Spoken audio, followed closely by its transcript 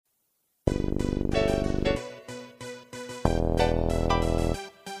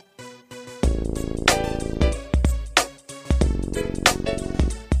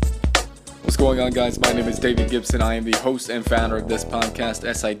going on, guys? My name is David Gibson. I am the host and founder of this podcast,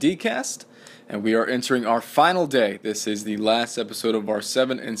 SIDcast, and we are entering our final day. This is the last episode of our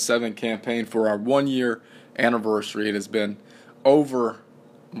 7-7 campaign for our 1-year anniversary. It has been over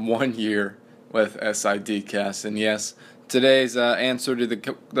 1 year with SIDcast, and yes, today's answer to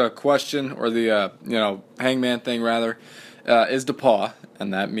the question, or the hangman thing rather, is DePauw,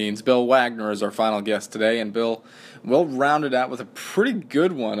 and that means Bill Wagner is our final guest today. And Bill will round it out with a pretty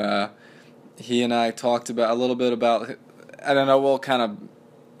good one. He and I talked about a little bit about, I don't know, we'll kind of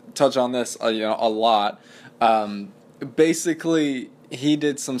touch on this a lot. Basically, he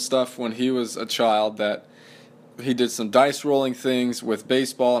did some stuff when he was a child that he did some dice rolling things with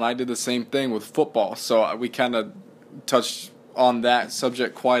baseball, and I did the same thing with football. So we kind of touched on that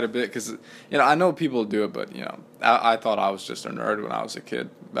subject quite a bit because, I know people do it, but, I thought I was just a nerd when I was a kid.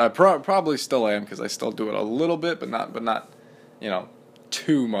 I probably still am because I still do it a little bit, but not,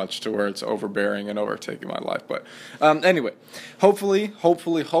 too much to where it's overbearing and overtaking my life. But anyway, hopefully,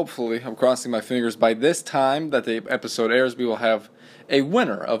 I'm crossing my fingers, by this time that the episode airs, we will have a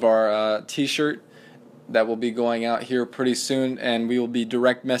winner of our t-shirt that will be going out here pretty soon, and we will be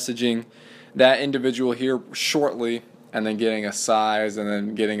direct messaging that individual here shortly, and then getting a size, and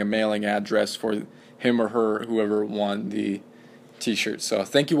then getting a mailing address for him or her, whoever won the t-shirt. So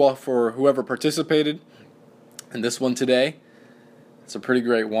thank you all for whoever participated in this one today. It's a pretty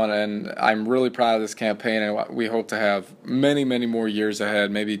great one, and I'm really proud of this campaign, and we hope to have many, many more years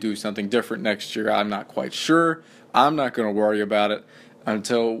ahead, maybe do something different next year. I'm not quite sure. I'm not going to worry about it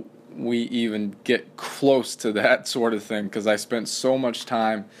until we even get close to that sort of thing, because I spent so much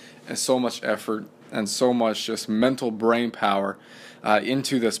time and so much effort and so much just mental brain power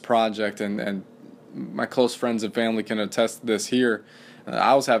into this project, and my close friends and family can attest to this here.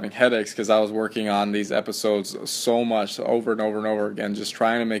 I was having headaches because I was working on these episodes so much, over and over and over again, just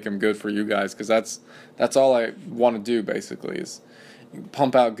trying to make them good for you guys, because that's all I want to do, basically, is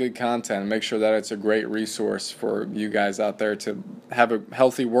pump out good content and make sure that it's a great resource for you guys out there to have a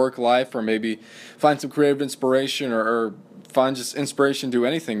healthy work life, or maybe find some creative inspiration, or find just inspiration to do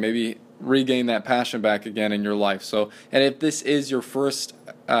anything, maybe regain that passion back again in your life. So, and if this is your first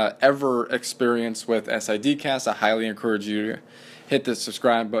ever experience with SIDcast, I highly encourage you to hit the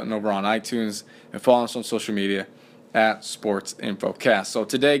subscribe button over on iTunes and follow us on social media at Sports Infocast. So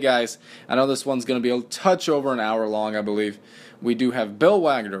today, guys, I know this one's going to be a touch over an hour long, I believe. We do have Bill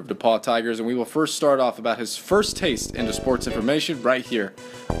Wagner of DePauw Tigers, and we will first start off about his first taste into sports information right here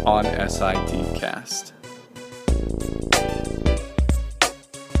on SIDcast.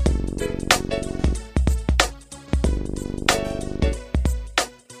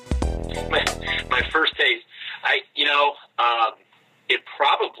 My first taste,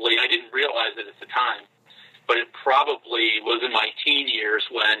 I didn't realize it at the time, but it probably was in my teen years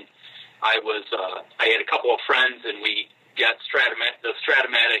when I had a couple of friends, and we got the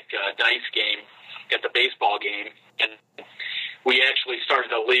Stratomatic dice game at the baseball game, and we actually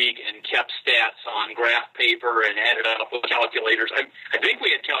started a league and kept stats on graph paper and added up with calculators. I think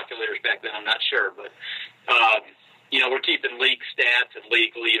we had calculators back then, I'm not sure, but we're keeping league stats and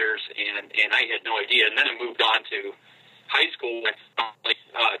league leaders, and I had no idea. And then it moved on to high school, when I finally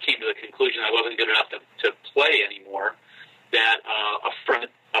came to the conclusion I wasn't good enough to play anymore, that a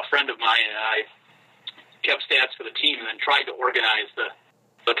friend of mine and I kept stats for the team, and then tried to organize the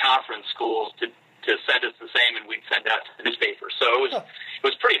conference schools to send us the same, and we'd send out to the newspaper. So it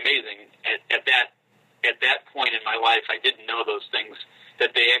was pretty amazing. At that point in my life, I didn't know those things,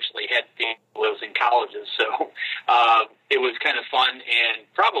 that they actually had those in colleges. So it was kind of fun, and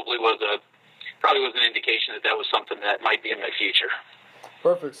probably was an indication that was something that might be in my future.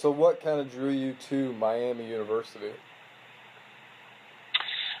 Perfect. So what kind of drew you to Miami University?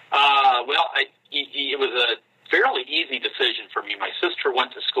 It was a fairly easy decision for me. My sister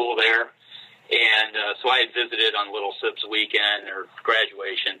went to school there, and so I had visited on Little Sibs weekend or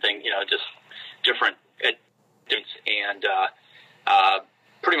graduation thing, just different events, and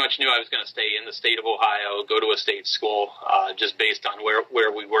pretty much knew I was going to stay in the state of Ohio, go to a state school, just based on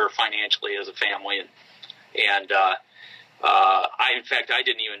where we were financially as a family, and in fact, I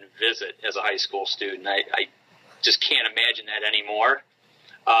didn't even visit as a high school student. I just can't imagine that anymore.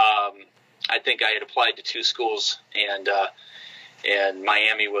 I think I had applied to 2 schools, and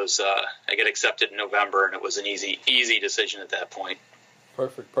Miami was, I got accepted in November, and it was an easy decision at that point.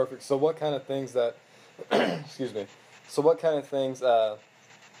 Perfect. So what kind of things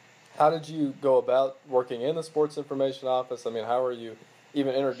how did you go about working in the sports information office? I mean, how were you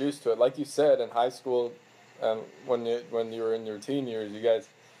even introduced to it? Like you said, in high school, when you were in your teen years, you guys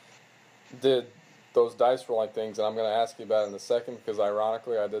did those dice rolling things, and I'm going to ask you about it in a second because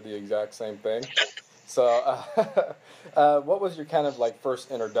ironically I did the exact same thing. So, what was your kind of like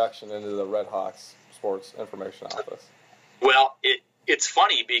first introduction into the Red Hawks Sports Information Office? Well, it's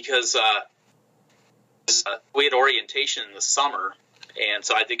funny because we had orientation in the summer, and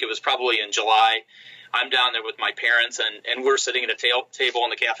so I think it was probably in July. I'm down there with my parents, and we're sitting at a table in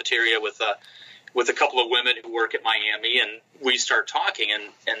the cafeteria with a couple of women who work at Miami, and we start talking,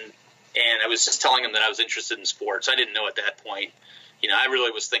 and I was just telling them that I was interested in sports. I didn't know at that point. I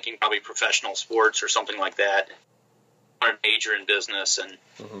really was thinking probably professional sports or something like that. I wanted to major in business, and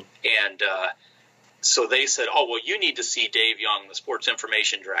so they said, "Oh, well, you need to see Dave Young, the sports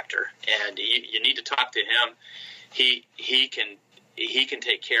information director, and you need to talk to him. He can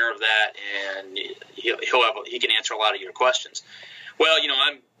take care of that, and he can answer a lot of your questions." Well,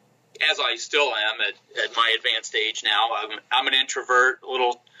 I'm, as I still am at my advanced age now, I'm an introvert, a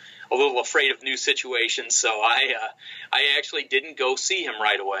little afraid of new situations, so I actually didn't go see him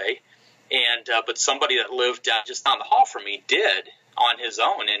right away, and but somebody that lived just down the hall from me did on his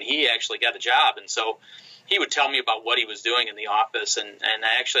own, and he actually got a job, and so he would tell me about what he was doing in the office, and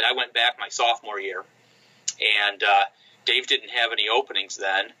actually I went back my sophomore year, and Dave didn't have any openings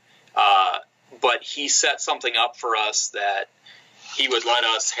then, but he set something up for us that he would let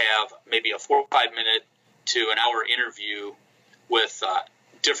us have maybe a 4 or 5 minute to an hour interview with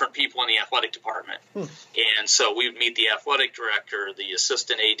different people in the athletic department. And so we would meet the athletic director, the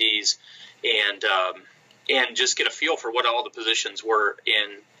assistant ADs, and just get a feel for what all the positions were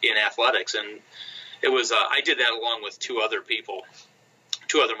in athletics. And it was I did that along with two other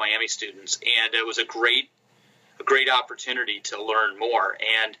Miami students, and it was a great opportunity to learn more.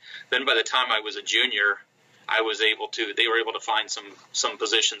 And then by the time I was a junior, they were able to find some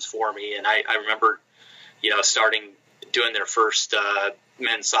positions for me, and I remember starting doing their first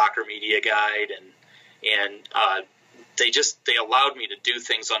men's soccer media guide, and they allowed me to do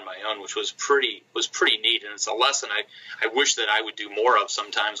things on my own, which was pretty neat, and it's a lesson I wish that I would do more of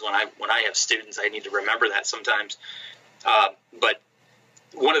sometimes. When I have students, I need to remember that sometimes. But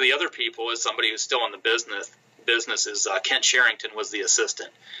one of the other people is somebody who's still in the business is Kent Sherrington was the assistant.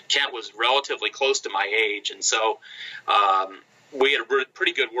 Kent was relatively close to my age, and so we had a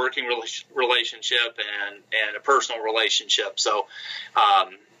pretty good working relationship and a personal relationship. So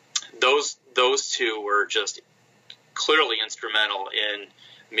those two were just clearly instrumental in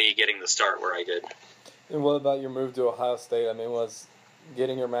me getting the start where I did. And what about your move to Ohio State? I mean, was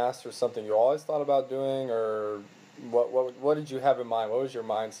getting your master's something you always thought about doing, or what did you have in mind? What was your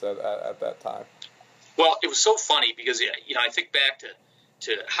mindset at that time? Well, it was so funny because I think back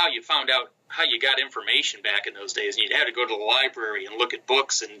to how you found out how you got information back in those days, and you'd have to go to the library and look at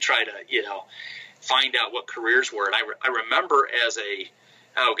books and try to find out what careers were. And I remember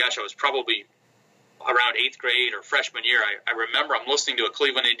I was probably around 8th grade or freshman year. I remember I'm listening to a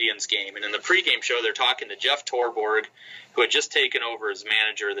Cleveland Indians game, and in the pregame show they're talking to Jeff Torborg, who had just taken over as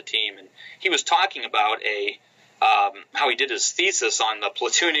manager of the team, and he was talking about how he did his thesis on the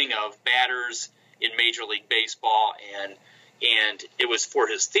platooning of batters in Major League Baseball, and it was for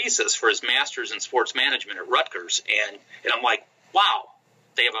his thesis for his master's in sports management at Rutgers, and I'm like, wow,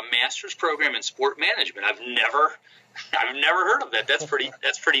 they have a master's program in sport management. I've never heard of that. That's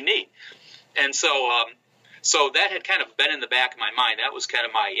pretty neat. And so that had kind of been in the back of my mind. That was kind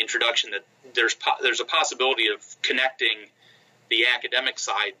of my introduction that there's a possibility of connecting the academic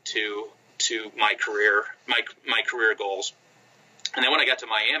side to my career goals. And then when I got to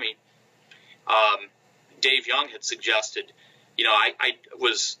Miami, Dave Young had suggested, I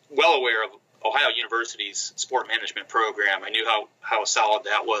was well aware of Ohio University's sport management program. I knew how solid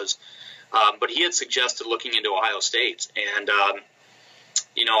that was. But he had suggested looking into Ohio State's. And,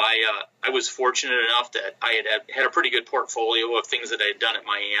 I was fortunate enough that I had a pretty good portfolio of things that I had done at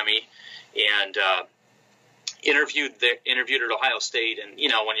Miami, and interviewed at Ohio State. And,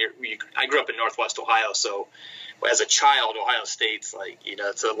 I grew up in Northwest Ohio, so as a child, Ohio State's like,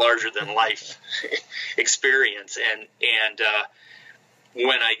 it's a larger than life experience. And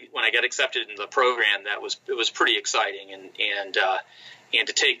when I got accepted into the program, it was pretty exciting, and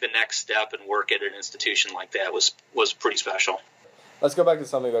to take the next step and work at an institution like that was pretty special. Let's go back to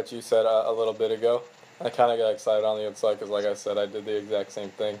something that you said a little bit ago. I kind of got excited on the inside because, like I said, I did the exact same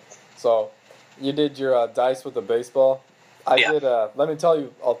thing. So you did your dice with the baseball. I did. Let me tell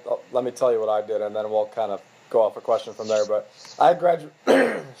you what I did, and then we'll kind of go off a question from there. But I graduated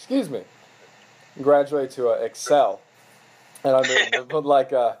to Excel, and I put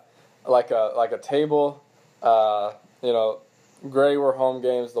like a table. Gray were home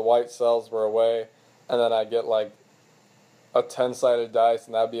games, the white cells were away, and then I get like a 10-sided dice,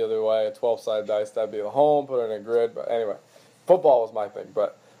 and that'd be the other way. A 12-sided dice, that'd be the home, put it in a grid. But anyway, football was my thing.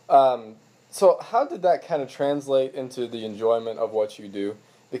 But so how did that kind of translate into the enjoyment of what you do?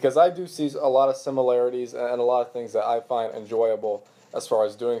 Because I do see a lot of similarities and a lot of things that I find enjoyable as far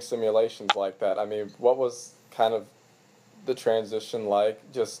as doing simulations like that. I mean, what was kind of the transition like?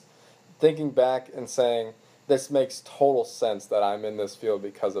 Just thinking back and saying, this makes total sense that I'm in this field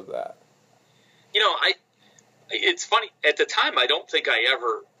because of that. It's funny. At the time, I don't think I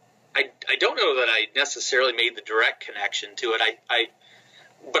don't know that I necessarily made the direct connection to it.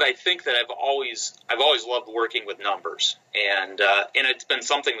 But I think that I've always loved working with numbers, and it's been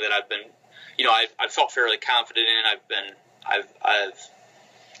something that I've been, I've felt fairly confident in. I've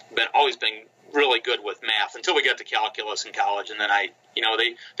always been really good with math until we got to calculus in college, and then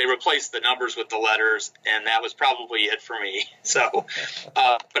they replaced the numbers with the letters, and that was probably it for me. So,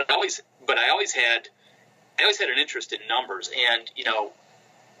 but I always had an interest in numbers, and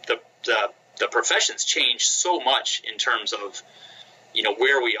the profession's changed so much in terms of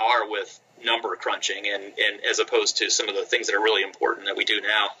where we are with number crunching, and as opposed to some of the things that are really important that we do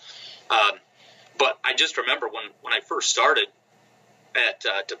now. But I just remember when I first started at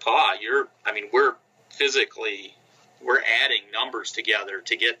DePauw, we're adding numbers together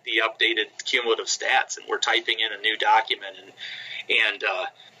to get the updated cumulative stats, and we're typing in a new document, and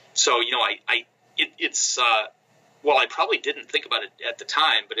so it's well, I probably didn't think about it at the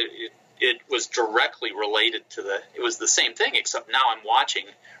time, but it was directly related to it was the same thing, except now I'm watching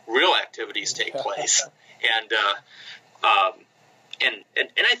real activities take place. And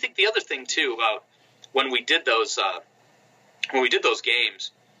I think the other thing too about when we did those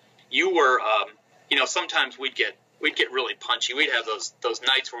games, you were, sometimes we'd get really punchy. We'd have those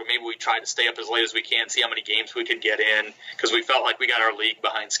nights where maybe we tried to stay up as late as we can, see how many games we could get in, because we felt like we got our league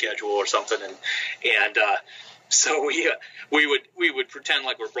behind schedule or something, and so we would pretend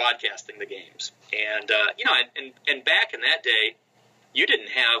like we're broadcasting the games, and back in that day, we didn't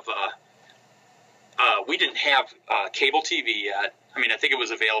have cable TV yet. I mean, I think it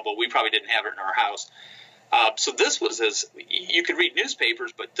was available. We probably didn't have it in our house. So this was you could read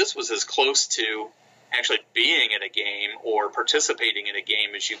newspapers, but this was as close to actually being at a game or participating in a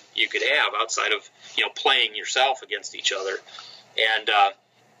game as you could have outside of playing yourself against each other, and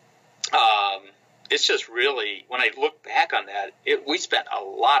it's just really, when I look back on that, we spent a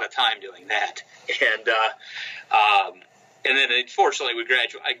lot of time doing that, and then fortunately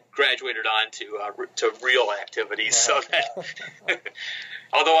I graduated on to real activities, so that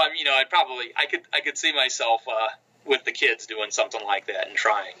although I could see myself with the kids doing something like that and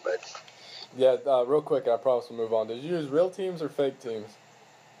trying, but yeah, real quick, I promise we'll move on. Did you use real teams or fake teams?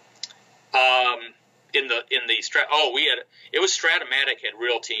 It was Stratomatic had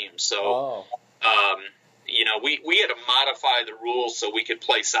real teams, so we had to modify the rules so we could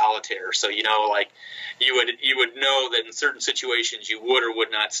play solitaire. So like you would know that in certain situations you would or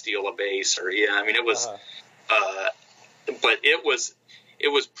would not steal a base, or it was but it was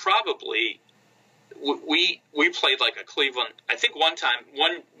probably we played like a Cleveland. I think one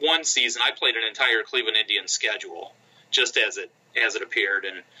season I played an entire Cleveland Indians schedule just as it appeared,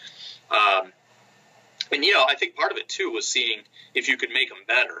 and I think part of it too was seeing if you could make them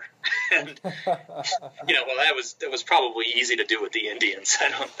better, and that was probably easy to do with the Indians. I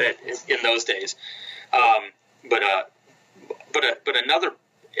don't think in those days, but another.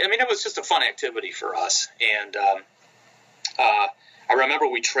 I mean, it was just a fun activity for us, and I remember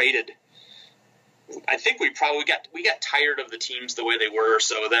we traded. I think we got tired of the teams the way they were,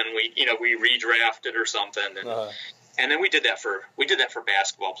 so then we redrafted or something, and then we did that for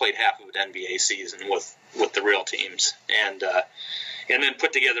basketball. Played half of an NBA season with the real teams, and then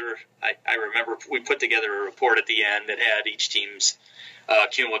put together. I remember we put together a report at the end that had each team's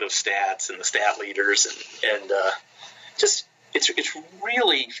cumulative stats and the stat leaders, and just it's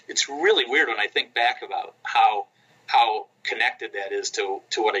really weird when I think back about how connected that is to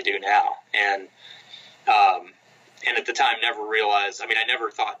what I do now, and at the time never realized. I mean, I never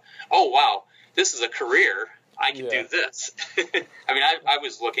thought, oh wow, this is a career. I can do this. I mean, I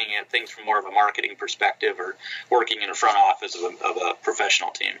was looking at things from more of a marketing perspective, or working in a front office of a professional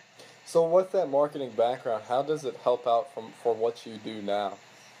team. So with that marketing background, how does it help out for what you do now?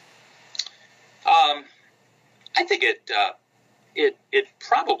 I think it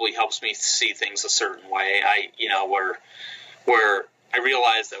probably helps me see things a certain way. Where I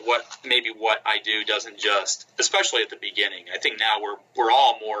realize that what I do doesn't just, especially at the beginning. I think now we're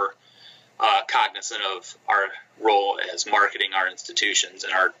all more cognizant of our role as marketing our institutions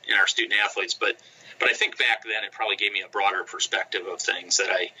and our student athletes, but I think back then it probably gave me a broader perspective of things, that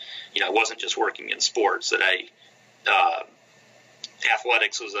I wasn't just working in sports, that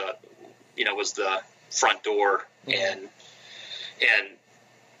athletics was was the front door, and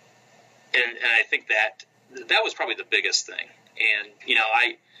I think that was probably the biggest thing. And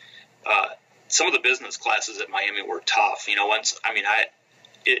some of the business classes at Miami were tough.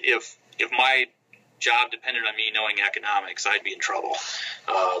 If my job depended on me knowing economics, I'd be in trouble.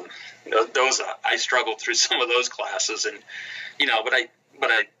 I struggled through some of those classes, and but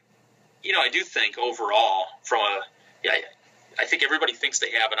I do think overall I think everybody thinks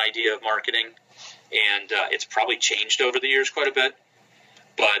they have an idea of marketing, and it's probably changed over the years quite a bit.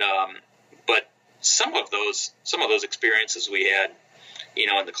 But some of those experiences we had,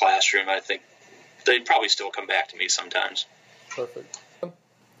 in the classroom, I think they'd probably still come back to me sometimes. Perfect.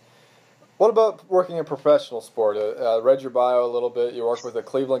 What about working in professional sport? I read your bio a little bit. You worked with the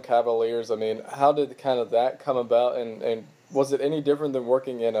Cleveland Cavaliers. I mean, how did kind of that come about, and was it any different than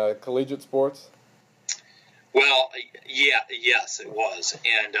working in collegiate sports? Well, yes, it was,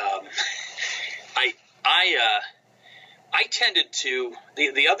 and I tended to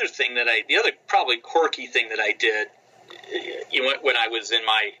the other probably quirky thing that I did, when I was in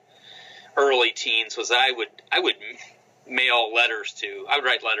my early teens was I would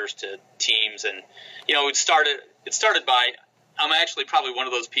write letters to teams, and it started by, I'm actually probably one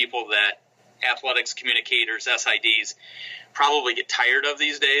of those people that athletics communicators, SIDs, probably get tired of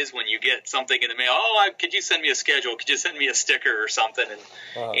these days when you get something in the mail. Oh, could you send me a schedule? Could you send me a sticker or something?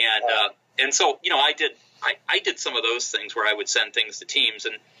 And so I did some of those things where I would send things to teams,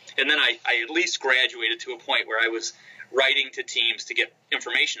 and then I at least graduated to a point where I was writing to teams to get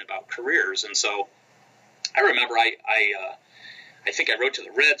information about careers. And so I remember I think I wrote to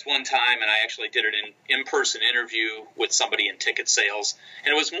the Reds one time, and I actually did an in-person interview with somebody in ticket sales,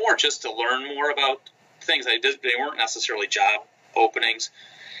 and it was more just to learn more about things. They weren't necessarily job openings.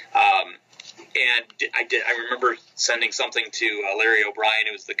 And I remember sending something to Larry O'Brien,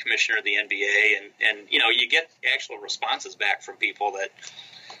 who was the commissioner of the NBA, and you get actual responses back from people that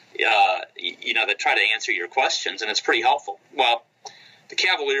that try to answer your questions, and it's pretty helpful. Well, the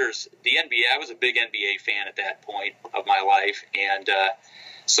Cavaliers, the NBA, I was a big NBA fan at that point of my life, and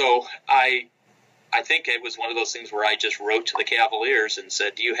so I think it was one of those things where I just wrote to the Cavaliers and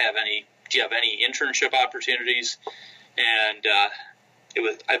said, do you have any internship opportunities? And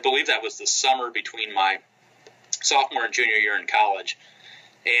I believe that was the summer between my sophomore and junior year in college,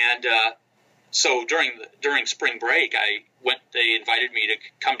 and so during spring break, they invited me to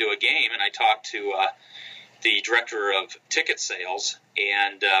come to a game, and I talked to the director of ticket sales,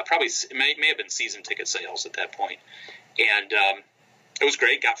 and probably it may have been season ticket sales at that point. And it was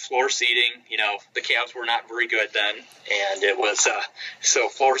great. Got floor seating. The Cavs were not very good then, and it was so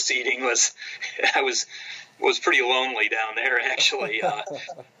floor seating was was pretty lonely down there actually.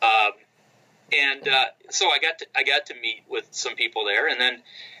 So I got to meet with some people there, and then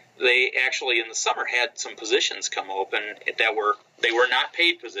they actually in the summer had some positions come open that they were not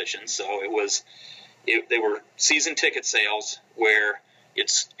paid positions, so they were season ticket sales where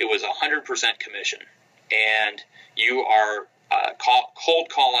it was 100% commission, and you are cold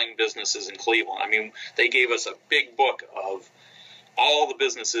calling businesses in Cleveland. I mean, they gave us a big book of all the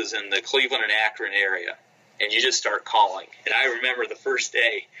businesses in the Cleveland and Akron area, and you just start calling. And I remember the first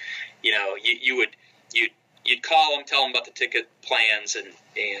day, you'd call them, tell them about the ticket plans, and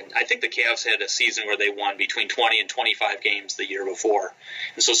I think the Cavs had a season where they won between 20 and 25 games the year before.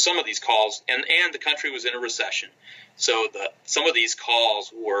 And so some of these calls, and the country was in a recession, so some of these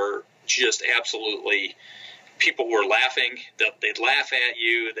calls were just absolutely, people were laughing. They'd laugh at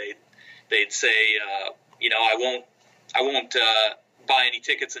you. They'd say, I won't buy any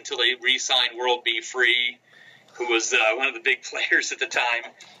tickets until they re-sign World B. Free, who was one of the big players at the time.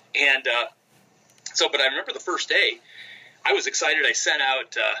 And but I remember the first day, I was excited. I sent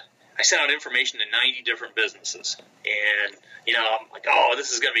out information to 90 different businesses, and I'm like, oh,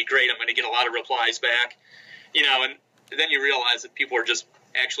 this is going to be great. I'm going to get a lot of replies back, and then you realize that people are just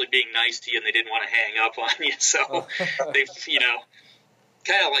actually being nice to you, and they didn't want to hang up on you. So they,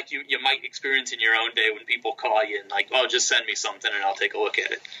 kind of like you might experience in your own day when people call you and like, oh, just send me something and I'll take a look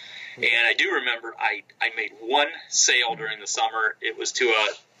at it. And I do remember I made one sale during the summer. It was to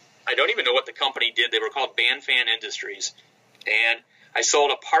I don't even know what the company did. They were called Band Fan Industries. And I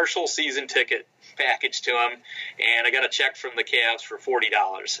sold a partial season ticket package to them, and I got a check from the Cavs for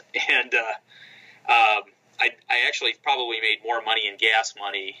 $40. And I actually probably made more money in gas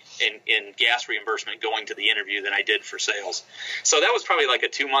reimbursement going to the interview than I did for sales. So that was probably like a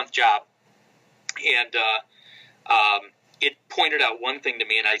 2-month job. And it pointed out one thing to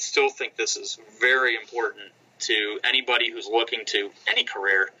me, and I still think this is very important to anybody who's looking to any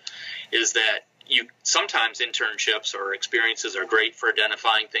career, is that sometimes internships or experiences are great for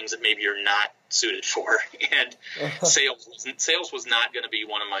identifying things that maybe you're not suited for. And sales was not going to be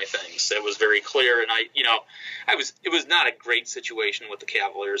one of my things. It was very clear. And it was not a great situation with the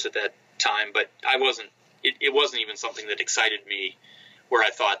Cavaliers at that time, but it wasn't even something that excited me where I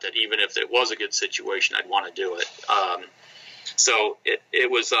thought that even if it was a good situation, I'd want to do it. So it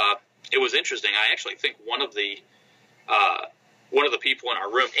was interesting. I actually think one of the people in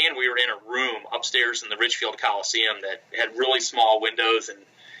our room, and we were in a room upstairs in the Richfield Coliseum that had really small windows, and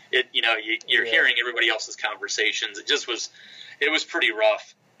you're hearing everybody else's conversations. It was pretty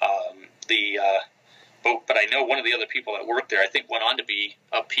rough. But I know one of the other people that worked there, I think, went on to be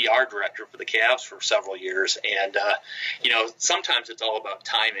a PR director for the Cavs for several years. And sometimes it's all about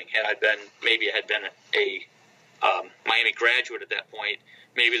timing. Had I been a Miami graduate at that point,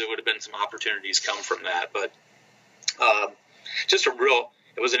 maybe there would have been some opportunities come from that. But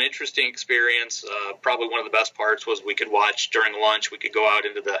it was an interesting experience. Probably one of the best parts was we could watch during lunch. We could go out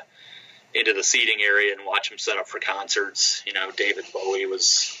into the seating area and watch them set up for concerts. David Bowie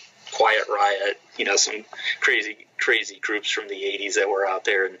was Quiet Riot. Some crazy groups from the '80s that were out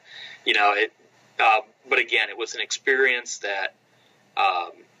there, and but again, it was an experience that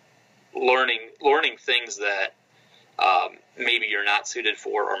learning things that maybe you're not suited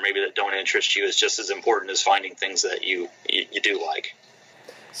for, or maybe that don't interest you, is just as important as finding things that you do like.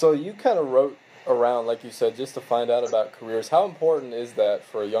 So you kind of wrote around, like you said, just to find out about careers. How important is that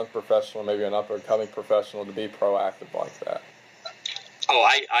for a young professional, maybe an up-and-coming professional, to be proactive like that? Oh,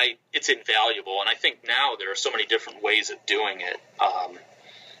 it's invaluable, and I think now there are so many different ways of doing it.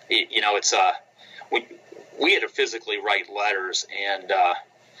 We had to physically write letters, and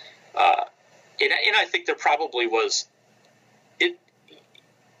I think there probably was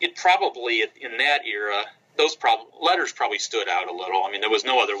it probably in that era, those letters probably stood out a little. I mean, there was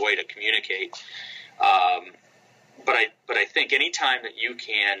no other way to communicate. But I think any time that you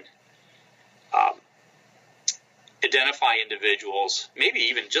can identify individuals, maybe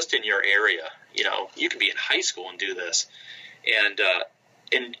even just in your area, you could be in high school and do this, and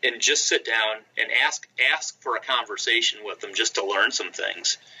just sit down and ask for a conversation with them just to learn some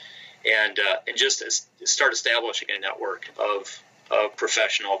things, and just start establishing a network of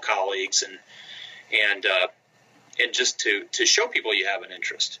professional colleagues, and just to show people you have an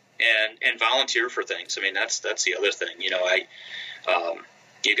interest, and volunteer for things. I mean, that's the other thing. You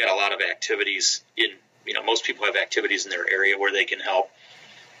got a lot of activities most people have activities in their area where they can help.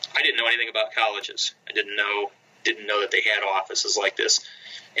 I didn't know anything about colleges. I didn't know that they had offices like this.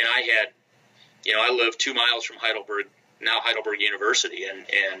 And I had, I lived 2 miles from Heidelberg University, and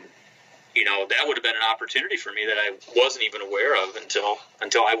that would have been an opportunity for me that I wasn't even aware of until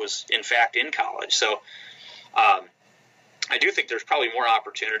I was in fact in college. So I do think there's probably more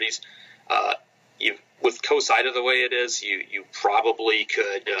opportunities. With COSIDA the way it is, you probably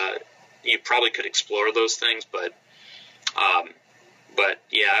could explore those things, but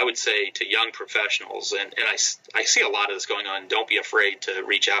yeah, I would say to young professionals, and I see a lot of this going on. Don't be afraid to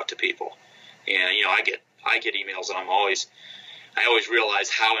reach out to people. And I get emails, and I always realize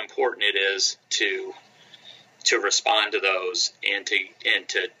how important it is to respond to those and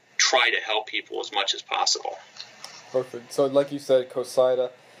to try to help people as much as possible. Perfect. So, like you said,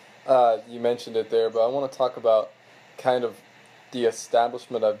 COSIDA, you mentioned it there, but I want to talk about kind of the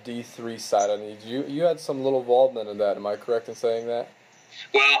establishment of D3 SIDA needs. You had some little involvement in that. Am I correct in saying that?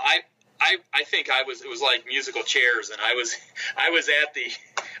 Well, I think it was like musical chairs, and I was at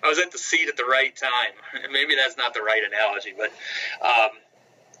the seat at the right time. Maybe that's not the right analogy, but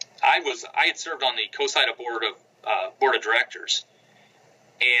I had served on the COSIDA board of directors,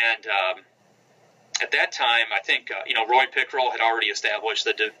 and at that time, I think Roy Pickrell had already established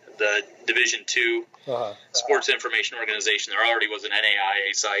the Division II Sports Information Organization. There already was an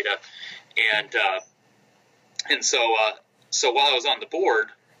NAIA SIDA, and so while I was on the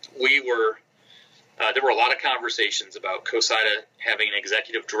board, there were a lot of conversations about COSIDA having an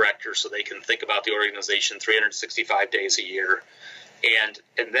executive director so they can think about the organization 365 days a year, and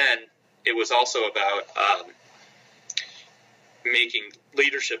then it was also about making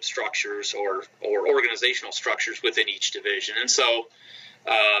leadership structures or organizational structures within each division. And so,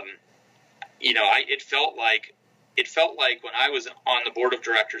 it felt like when I was on the board of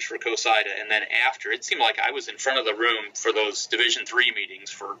directors for COSIDA, and then after, it seemed like I was in front of the room for those Division III meetings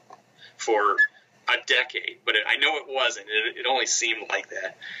for a decade. But I know it wasn't. It only seemed like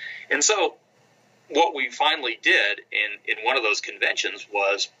that. And so, what we finally did in one of those conventions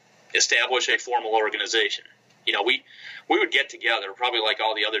was establish a formal organization. We would get together, probably like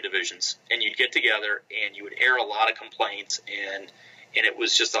all the other divisions, and you'd get together and you would air a lot of complaints, and it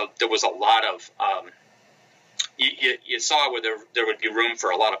was just there was a lot of you saw where there would be room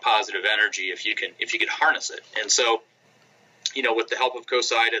for a lot of positive energy if you could harness it. And so, with the help of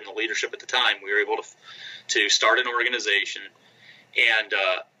COSIDA and the leadership at the time, we were able to start an organization, and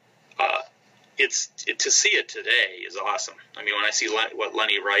to see it today is awesome. I mean, when I see what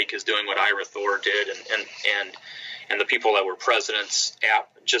Lenny Reich is doing, what Ira Thor did, and the people that were presidents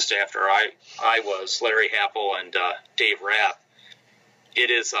just after I was, Larry Happel and Dave Rath,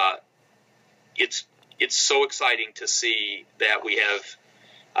 it's so exciting to see that we have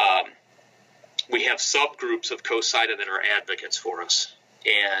subgroups of COSIDA that are advocates for us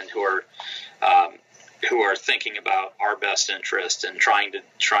and who are thinking about our best interest and trying to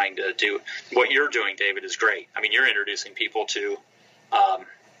do what you're doing. David, is great. I mean, you're introducing people to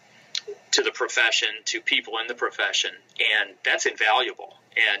the profession, to people in the profession, and that's invaluable.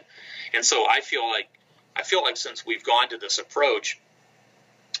 And so I feel like since we've gone to this approach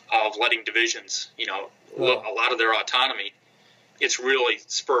of letting divisions, a lot of their autonomy, it's really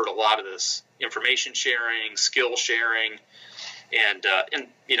spurred a lot of this information sharing, skill sharing, and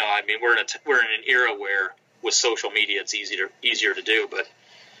I mean, we're in an era where with social media it's easier to do, but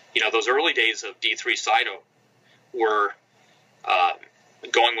those early days of D3 CIDO were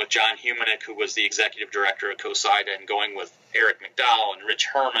going with John Humanick, who was the executive director of COSIDA, and going with Eric McDowell and Rich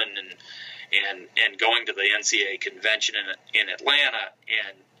Herman, and going to the NCAA convention in Atlanta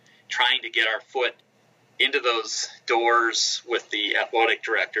and trying to get our foot into those doors with the athletic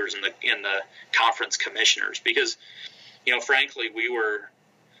directors and the conference commissioners, because frankly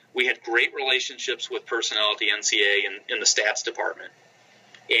we had great relationships with personnel at the NCAA and in the stats department,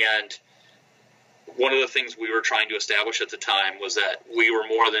 and one of the things we were trying to establish at the time was that we were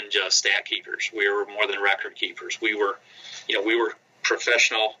more than just stat keepers. We were more than record keepers. We were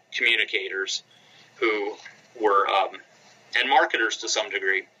professional communicators who were and marketers to some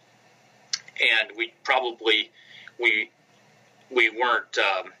degree. And we weren't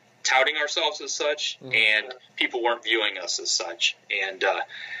touting ourselves as such, and people weren't viewing us as such. And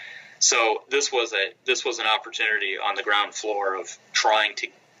so this was an opportunity on the ground floor of trying to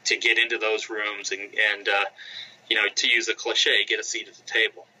get into those rooms and to use a cliche, get a seat at the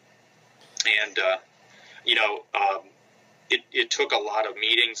table. And it took a lot of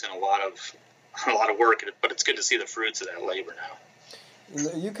meetings and a lot of work, but it's good to see the fruits of that labor now.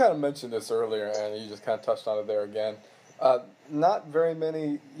 You kind of mentioned this earlier, and you just kind of touched on it there again. Not very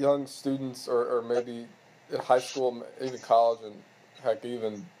many young students, or maybe in high school, even college, and heck,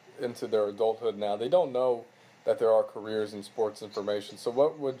 even into their adulthood now, they don't know that there are careers in sports information. So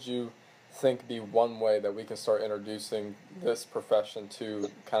what would you think be one way that we can start introducing this profession to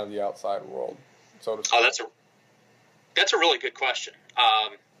kind of the outside world, so to speak? Oh, that's a really good question.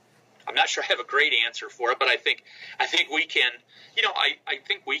 I'm not sure I have a great answer for it, but I think we can, I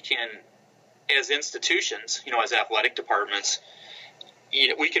think we can, as institutions, as athletic departments,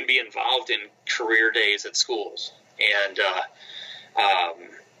 we can be involved in career days at schools. And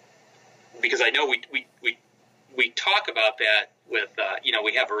because I know we talk about that with,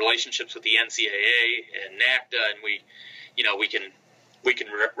 we have relationships with the NCAA and NACDA, and we can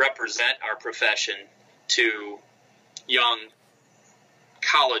represent our profession to young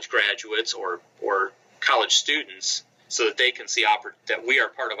college graduates or college students so that they can see that we are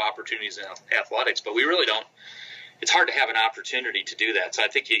part of opportunities in athletics, but we really don't. It's hard to have an opportunity to do that. So I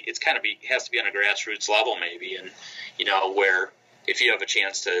think it's has to be on a grassroots level maybe, and where if you have a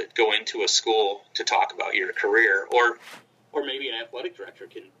chance to go into a school to talk about your career, or maybe an athletic director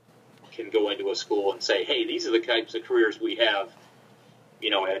can go into a school and say, hey, these are the types of careers we have,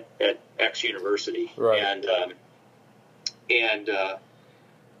 at X university. Right. And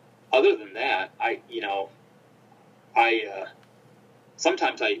other than that,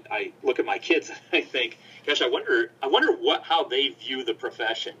 sometimes I look at my kids and I think, gosh, I wonder how they view the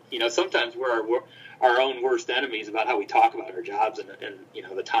profession. Sometimes we're our own worst enemies about how we talk about our jobs and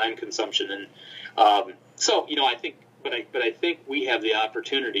the time consumption. And so I think, but I think we have the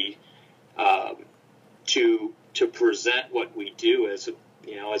opportunity to present what we do as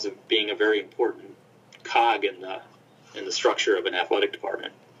being a very important cog in the structure of an athletic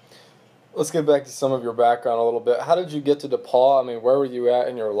department. Let's get back to some of your background a little bit. How did you get to DePauw? I mean, where were you at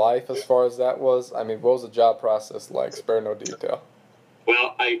in your life as far as that was? I mean, what was the job process like? Spare no detail.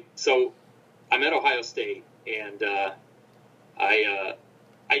 Well, I'm at Ohio State, and I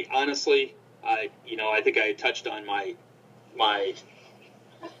honestly, I think I touched on my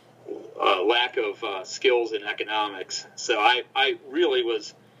lack of skills in economics. So I really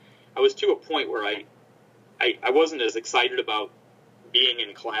was to a point where I wasn't as excited about being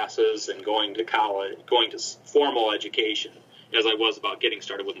in classes and going to college, going to formal education, as I was about getting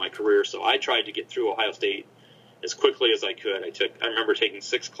started with my career. So I tried to get through Ohio State as quickly as I could. I remember taking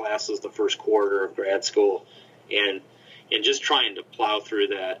 6 classes the first quarter of grad school, and just trying to plow through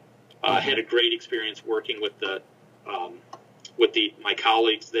that. I had a great experience working with my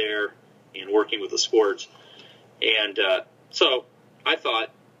colleagues there and working with the sports. And so I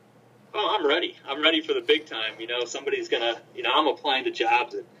thought, oh, I'm ready. I'm ready for the big time. Somebody's gonna. I'm applying to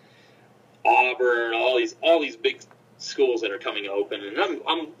jobs at Auburn, all these big schools that are coming open, and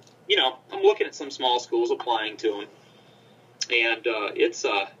I'm looking at some small schools, applying to them. And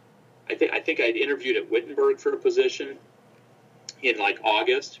I think I'd interviewed at Wittenberg for a position in like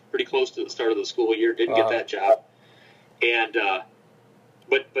August, pretty close to the start of the school year. Didn't get that job, and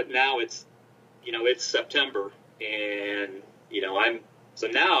but now it's September, and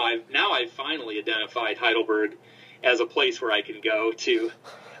I've finally identified Heidelberg as a place where I can go to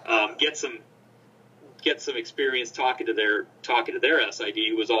get some experience talking to their SID,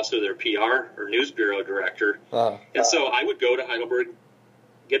 who was also their PR or news bureau director. And so I would go to Heidelberg,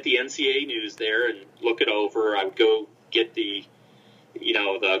 get the NCAA news there and look it over. I would go get the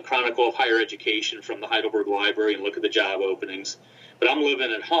Chronicle of Higher Education from the Heidelberg Library and look at the job openings. But I'm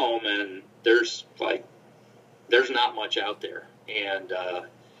living at home, and there's not much out there, and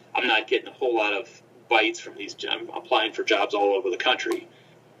I'm not getting a whole lot of bites from these. I'm applying for jobs all over the country,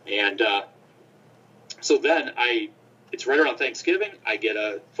 and so then it's right around Thanksgiving. I get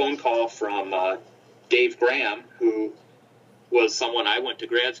a phone call from Dave Graham, who was someone I went to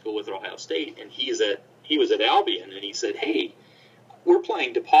grad school with at Ohio State, and he was at Albion, and he said, "Hey, we're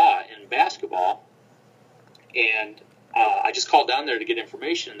playing DePauw in basketball, and I just called down there to get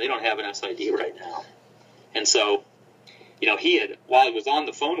information. They don't have an SID right now." And so, while he was on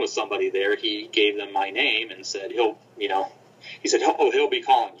the phone with somebody there, he gave them my name and said he'll be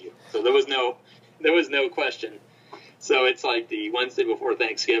calling you. So there was no question. So it's like the Wednesday before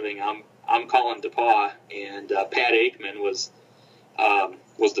Thanksgiving, I'm calling DePauw, and Pat Aikman was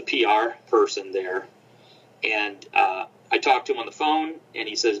the PR person there, and I talked to him on the phone, and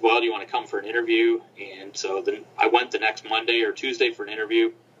he says, "Well, do you want to come for an interview?" And so then I went the next Monday or Tuesday for an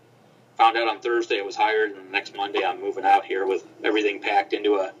interview. Found out on Thursday I was hired, and the next Monday I'm moving out here with everything packed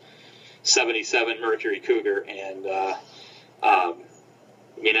into a 77 Mercury Cougar. And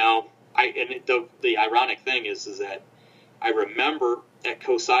the ironic thing is that I remember at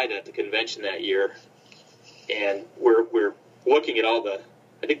COSIDA at the convention that year, and we're looking at I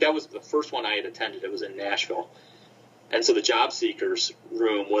think that was the first one I had attended. It was in Nashville. And so the job seekers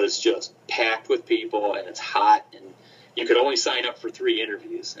room was just packed with people, and it's hot, and you could only sign up for 3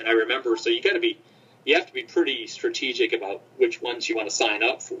 interviews. And I remember, so you have to be pretty strategic about which ones you want to sign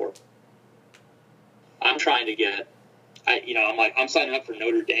up for. I'm trying to get, I'm signing up for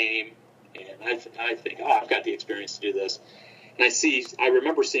Notre Dame, and I think, oh, I've got the experience to do this. And I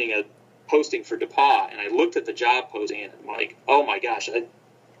remember seeing a posting for DePauw, and I looked at the job posting, and I'm like, oh my gosh,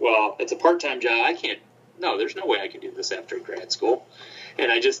 it's a part-time job. There's no way I can do this after grad school.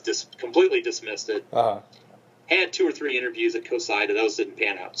 And I just completely dismissed it. Had 2 or 3 interviews at COSIDA. Those didn't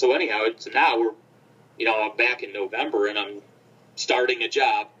pan out. So anyhow, now we're, I'm back in November, and I'm starting a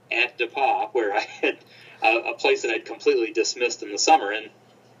job at DePauw, where I had a place that I'd completely dismissed in the summer. And,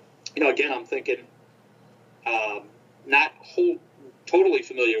 again, I'm thinking, not totally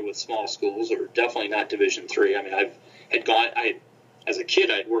familiar with small schools, or definitely not Division III. I mean, as a kid,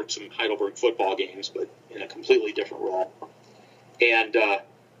 I'd worked some Heidelberg football games, but in a completely different role. And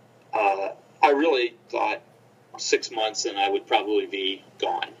I really thought 6 months and I would probably be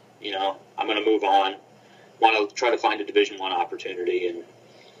gone. I'm going to move on, want to try to find a Division I opportunity.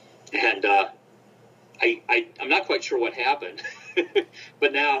 And I'm not quite sure what happened,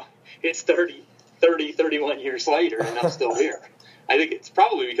 but now it's 31 years later, and I'm still here. I think it's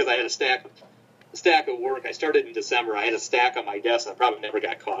probably because I had a stack of work. I started in December. I had a stack on my desk. I probably never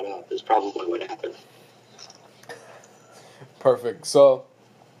got caught up. Is probably what happened. Perfect. So,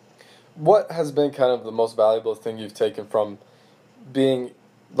 what has been kind of the most valuable thing you've taken from being,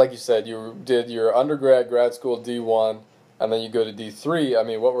 like you said, you did your undergrad, grad school, D1, and then you go to D3. I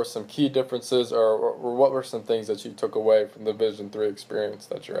mean, what were some key differences, or what were some things that you took away from the Division III experience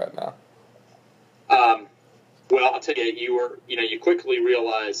that you're at now? Well, I'll tell you, you quickly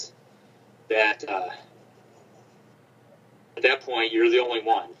realize that at that point you're the only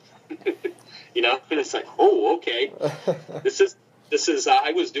one. And it's like, oh, okay. This is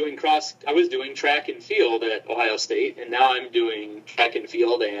I was doing track and field at Ohio State, and now I'm doing track and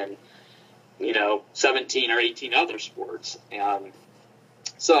field and 17 or 18 other sports.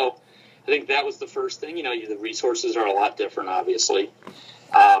 So I think that was the first thing. The resources are a lot different, obviously.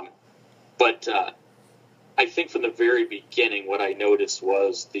 But I think from the very beginning, what I noticed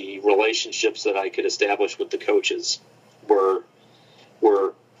was the relationships that I could establish with the coaches were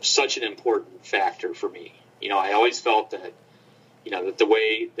such an important factor for me. I always felt that, that the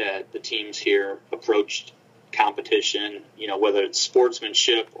way that the teams here approached competition, whether it's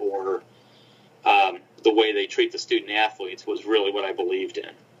sportsmanship or the way they treat the student athletes was really what I believed in.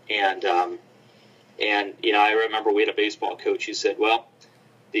 And I remember we had a baseball coach who said, well,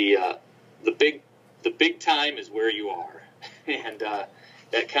 the big time is where you are. And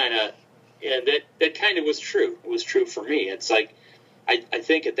that kind of was true. It was true for me. It's like, I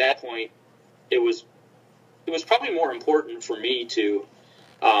think at that point it was probably more important for me to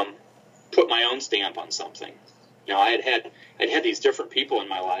put my own stamp on something. I'd had these different people in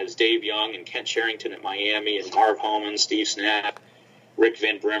my lives, Dave Young and Kent Sherrington at Miami, and Marv Homan, Steve Snap, Rick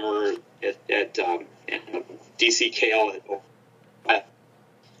Van Brimmer at and DC Kale. I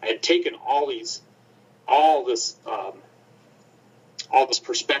had taken all this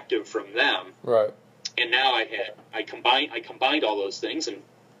perspective from them, right? And now I combined all those things, and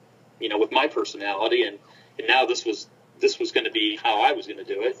with my personality, and now this was going to be how I was going to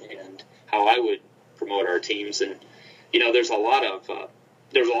do it, and how I would promote our teams. And there's a lot of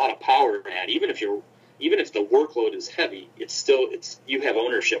power in that. Even if the workload is heavy, it's you have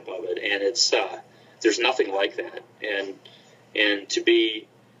ownership of it, and there's nothing like that. And to be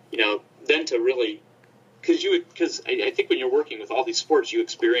then to really, because I think when you're working with all these sports, you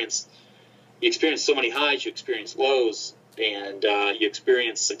experience so many highs, you experience lows, and you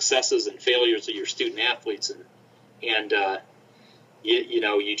experience successes and failures of your student athletes, and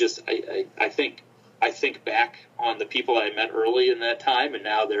I think back on the people I met early in that time, and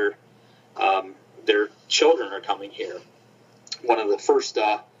now their children are coming here. One of the first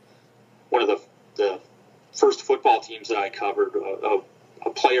football teams that I covered, a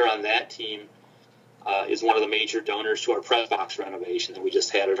player on that team is one of the major donors to our press box renovation that we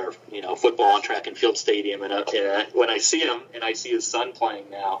just had at our football and track and field stadium. And when I see him and I see his son playing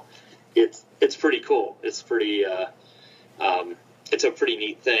now, it's pretty cool. It's pretty it's a pretty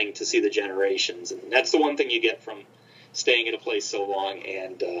neat thing to see the generations, and that's the one thing you get from staying at a place so long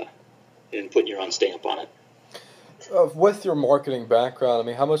and putting your own stamp on it. With your marketing background,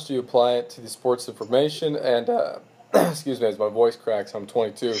 how much do you apply it to the sports information? And excuse me, as my voice cracks, I'm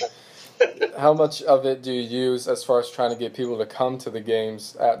 22. How much of it do you use as far as trying to get people to come to the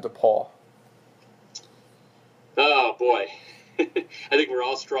games at DePauw? Oh boy, I think we're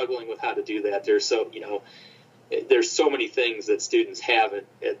all struggling with how to do that. There's so many things that students have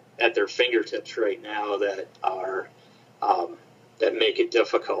at their fingertips right now that are that make it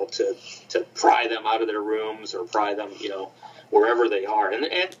difficult to pry them out of their rooms or pry them wherever they are, and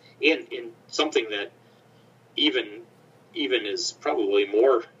something that even is probably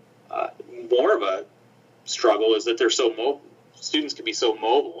more of a struggle is that they're so mobile. Students can be so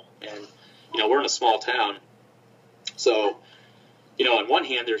mobile, and we're in a small town, so on one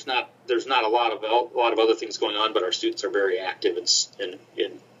hand there's not a lot of other things going on, but our students are very active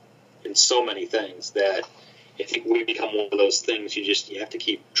in so many things that I think we become one of those things you have to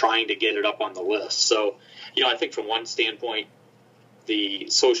keep trying to get it up on the list. So I think from one standpoint the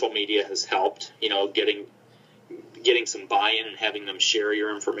social media has helped. Getting some buy-in and having them share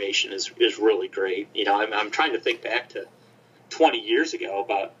your information is really great. I'm trying to think back to 20 years ago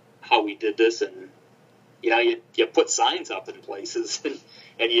about how we did this, and you put signs up in places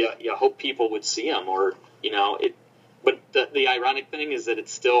and you hope people would see them, or but the ironic thing is that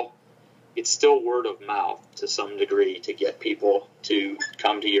it's still word of mouth to some degree to get people to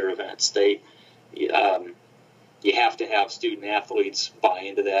come to your events. You have to have student athletes buy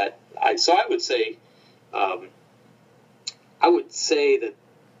into that. So I would say that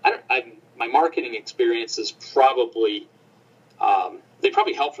my marketing experience is probably they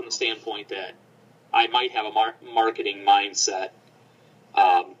probably help from the standpoint that I might have a marketing mindset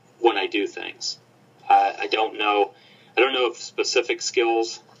when I do things. I don't know if specific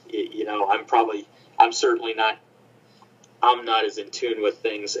skills. I'm certainly not. I'm not as in tune with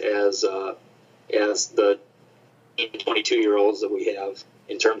things as the 22-year-olds that we have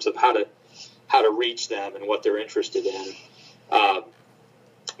in terms of how to reach them and what they're interested in.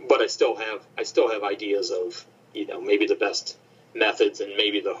 But I still have ideas of maybe the best methods and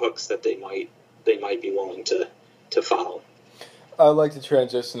maybe the hooks that they might be willing to follow. I'd like to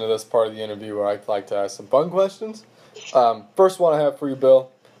transition to this part of the interview where I'd like to ask some fun questions. First one I have for you, Bill.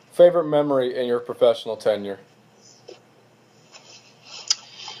 Favorite memory in your professional tenure?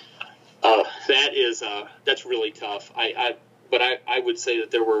 That's really tough. But I would say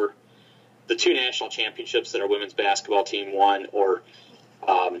that there were the two national championships that our women's basketball team won, or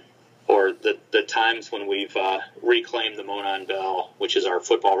or the times when we've reclaimed the Monon Bell, which is our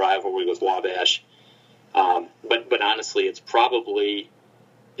football rivalry with Wabash. But honestly, it's probably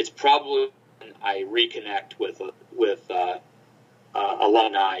when I reconnect with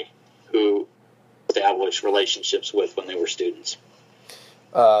alumni who established relationships with when they were students.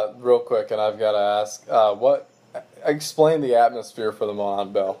 Real quick, and I've got to ask, explain the atmosphere for the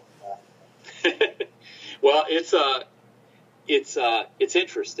Monon Bell. Well, it's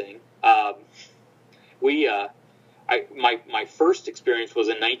interesting. My first experience was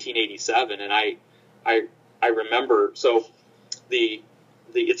in 1987, and I remember. So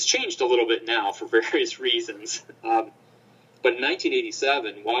it's changed a little bit now for various reasons. But in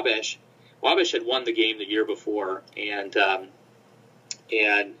 1987, Wabash had won the game the year before, and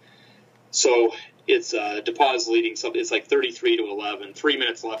so it's DePauw is leading something. It's like 33-11, 3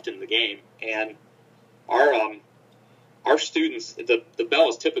 minutes left in the game, and our students, the bell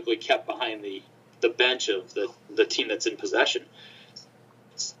is typically kept behind the bench of the team that's in possession.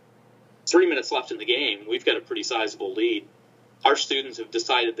 3 minutes left in the game. We've got a pretty sizable lead. Our students have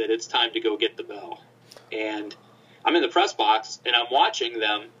decided that it's time to go get the bell, and I'm in the press box and I'm watching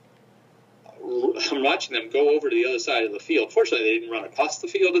them go over to the other side of the field. Fortunately, they didn't run across the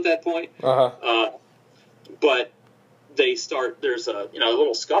field at that point. But they start. There's a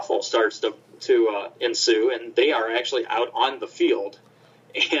little scuffle starts to ensue, and they are actually out on the field,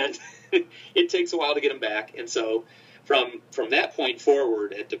 and it takes a while to get them back. And so from that point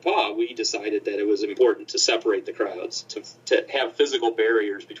forward at DePauw, we decided that it was important to separate the crowds, to have physical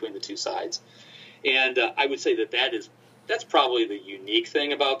barriers between the two sides. And I would say that's probably the unique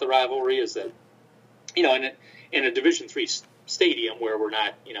thing about the rivalry is that, in a Division III stadium where we're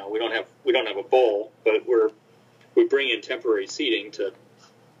not, we don't have a bowl, but we bring in temporary seating to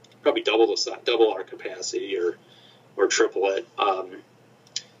probably double our capacity or triple it.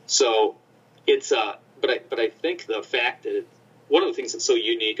 So it's but I think the fact that one of the things that's so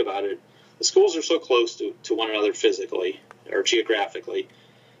unique about it, the schools are so close to one another physically or geographically.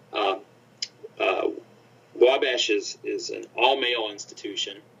 Wabash is an all-male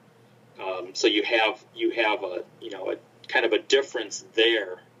institution, so you have a kind of a difference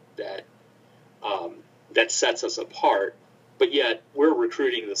there that sets us apart. But yet we're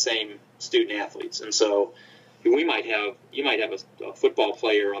recruiting the same student athletes, and so you might have a football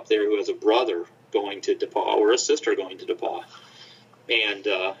player up there who has a brother going to DePauw or a sister going to DePauw, and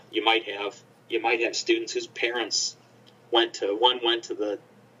you might have students whose parents went to the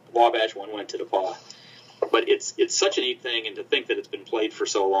Wabash, one went to DePauw. But it's such a neat thing, and to think that it's been played for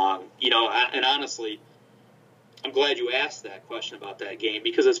so long, and honestly, I'm glad you asked that question about that game,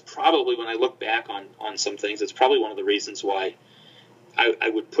 because it's probably, when I look back on some things, it's probably one of the reasons why I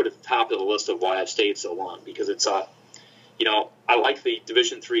would put at the top of the list of why I've stayed so long, because it's I like the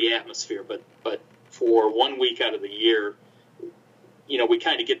Division III atmosphere, but for 1 week out of the year, we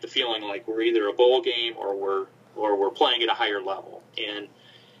kind of get the feeling like we're either a bowl game or we're playing at a higher level. And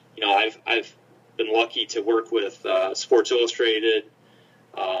I've been lucky to work with Sports Illustrated,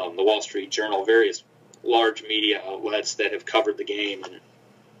 the Wall Street Journal, various large media outlets that have covered the game,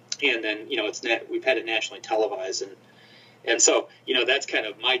 and then we've had it nationally televised, and so that's kind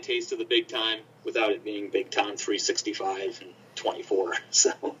of my taste of the big time without it being big time 365 and 24.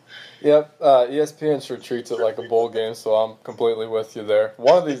 So yep, ESPN sure treats it like a bowl game, so I'm completely with you there.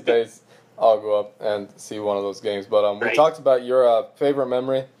 One of these days I'll go up and see one of those games. But we talked about your favorite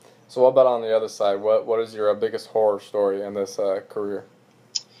memory. So what about on the other side? What is your biggest horror story in this career?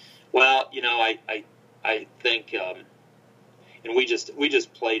 Well, I think, and we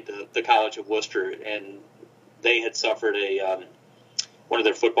just played the College of Worcester, and they had suffered one of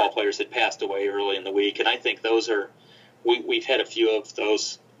their football players had passed away early in the week, and I think we've had a few of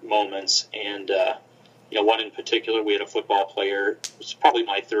those moments, and one in particular, we had a football player. It was probably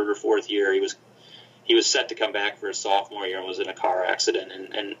my third or fourth year. He was set to come back for his sophomore year and was in a car accident,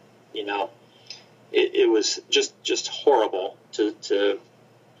 and it was just horrible to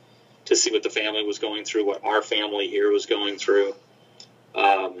see what the family was going through, what our family here was going through.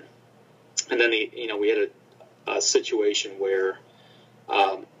 And then we had a situation where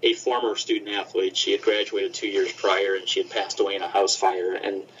a former student athlete, she had graduated 2 years prior, and she had passed away in a house fire,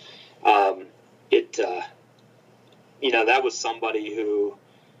 and that was somebody who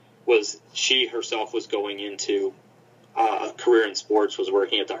she herself was going into a career in sports, was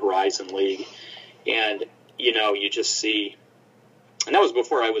working at the Horizon League, and you just see, and that was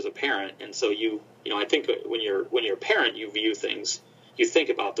before I was a parent, and so I think when you're a parent, you view things, you think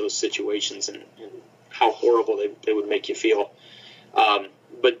about those situations and how horrible they would make you feel,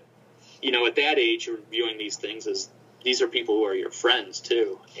 but at that age, you're viewing these things as these are people who are your friends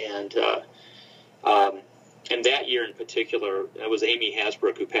too. And that year in particular, that was Amy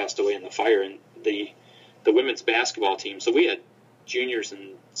Hasbrook who passed away in the fire, and the women's basketball team. So we had juniors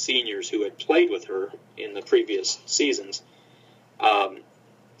and seniors who had played with her in the previous seasons.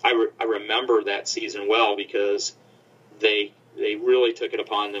 I remember that season well because they really took it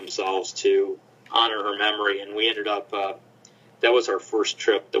upon themselves to honor her memory, and we ended up that was our first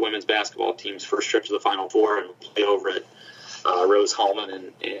trip, the women's basketball team's first trip to the Final Four, and played over at Rose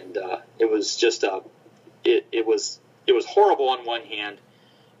Hulman, and it was just it was horrible on one hand.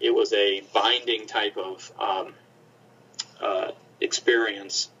 It was a binding type of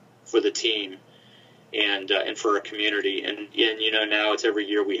experience for the team and for a community, and now it's every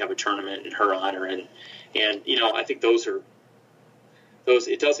year we have a tournament in her honor, and I think those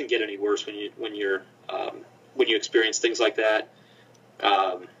it doesn't get any worse when you experience things like that,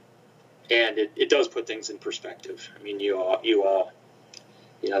 and it does put things in perspective. I mean, you all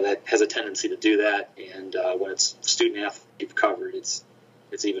that has a tendency to do that, and when it's student athlete you've covered, it's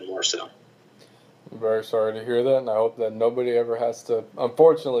even more so. I'm very sorry to hear that, and I hope that nobody ever has to.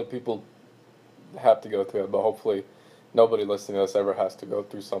 Unfortunately, people have to go through it, but hopefully nobody listening to us ever has to go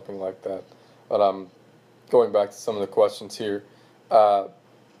through something like that. But going back to some of the questions here,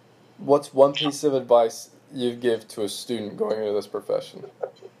 what's one piece of advice you give to a student going into this profession?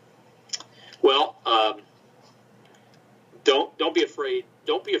 Well, don't be afraid.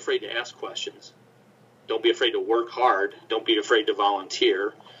 Don't be afraid to ask questions. Don't be afraid to work hard. Don't be afraid to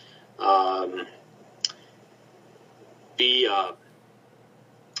volunteer. I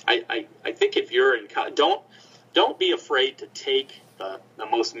think if you're in college, don't be afraid to take the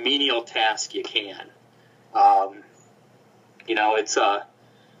most menial task you can. It's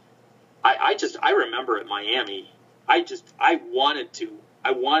I remember at Miami, I wanted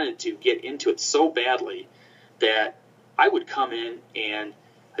to get into it so badly that I would come in, and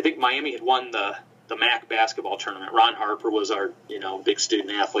I think Miami had won the MAC basketball tournament. Ron Harper was our big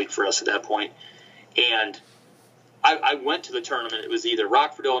student athlete for us at that point, and I went to the tournament. It was either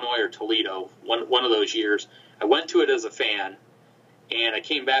Rockford, Illinois, or Toledo, one of those years. I went to it as a fan, and I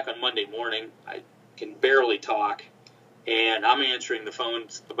came back on Monday morning. I can barely talk, and I'm answering the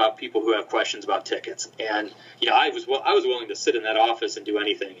phones about people who have questions about tickets. And I was willing to sit in that office and do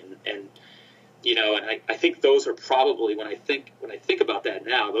anything. And I think those are probably, when I think about that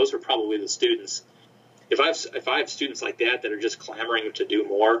now, those are probably the students. If I have students like that are just clamoring to do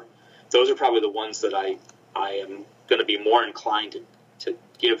more, those are probably the ones that I am going to be more inclined to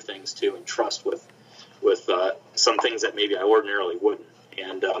give things to and trust with some things that maybe I ordinarily wouldn't.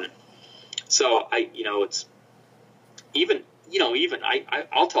 And so it's even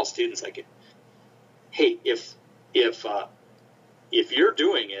I'll tell students, like, hey, if you're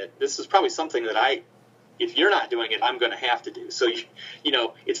doing it, this is probably something that if you're not doing it, I'm going to have to do. So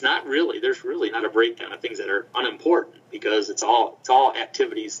it's not really, there's really not a breakdown of things that are unimportant, because it's all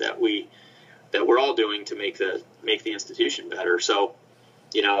activities that we're all doing to make the institution better. So,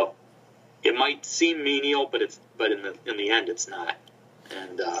 it might seem menial, but in the end, it's not.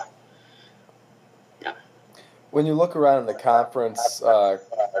 And yeah. When you look around in the conference,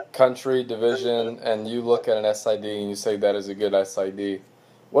 country, division, and you look at an SID and you say that is a good SID,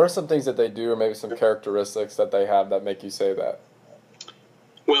 what are some things that they do, or maybe some characteristics that they have that make you say that?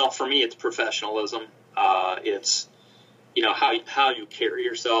 Well, for me, it's professionalism. It's how you carry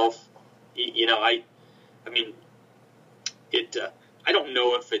yourself. I don't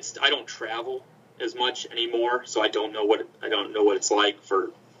know if I don't travel as much anymore, so I don't know what it's like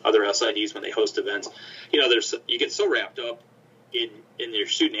for other SIDs when they host events. You get so wrapped up in your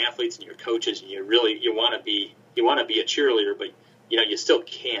student athletes and your coaches, and you want to be a cheerleader, but you still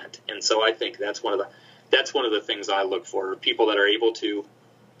can't. And so I think that's one of the things I look for: people that are able to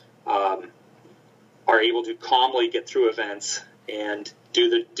calmly get through events and do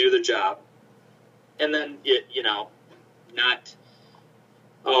the job, and then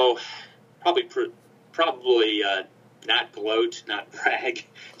probably not gloat, not brag.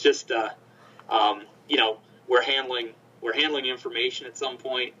 Just we're handling information at some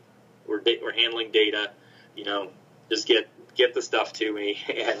point. We're handling data. Just get the stuff to me.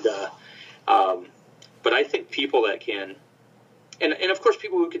 And but I think people that can, and of course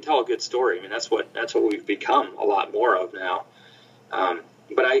people who can tell a good story. I mean, that's what we've become a lot more of now.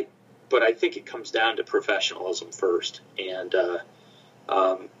 But I think it comes down to professionalism first, and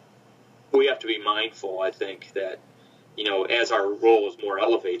we have to be mindful. I think that as our role is more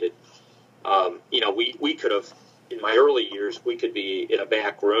elevated, we could have, in my early years, we could be in a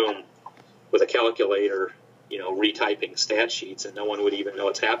back room with a calculator, retyping stat sheets, and no one would even know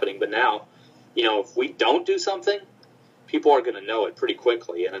what's happening. But now, if we don't do something, people are going to know it pretty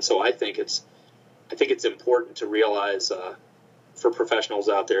quickly. And so I think it's important to realize for professionals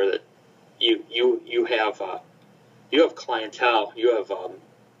out there that you have clientele, you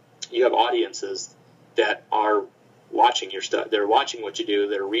have audiences that are watching your stuff. They're watching what you do.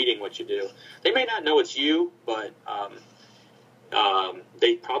 They're reading what you do. They may not know it's you, but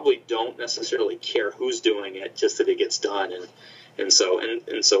they probably don't necessarily care who's doing it, just that it gets done. And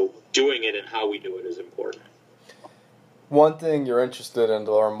so doing it and how we do it is important. One thing you're interested in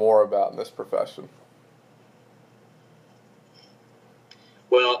to learn more about in this profession?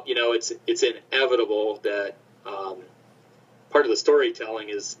 Well, it's inevitable that part of the storytelling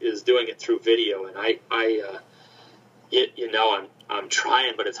is doing it through video, and I'm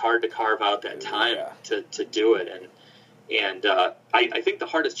trying, but it's hard to carve out that time to do it. And I think the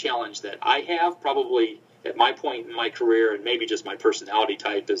hardest challenge that I have, probably at my point in my career, and maybe just my personality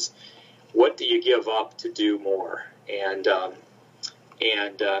type, is what do you give up to do more? And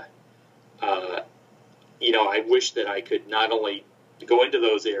I wish that I could not only go into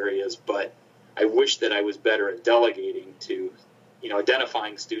those areas, but I wish that I was better at delegating to,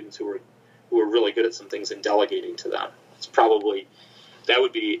 identifying students who are really good at some things and delegating to them. That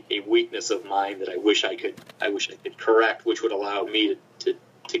would be a weakness of mine that I wish I could correct, which would allow me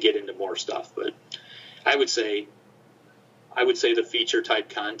to get into more stuff. But I would say the feature type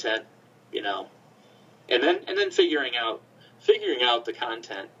content, and then figuring out the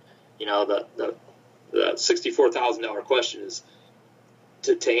content. The $64,000 question is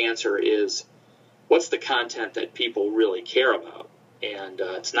to answer is, what's the content that people really care about? And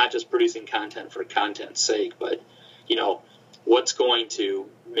it's not just producing content for content's sake, but what's going to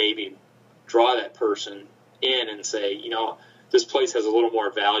maybe draw that person in and say, this place has a little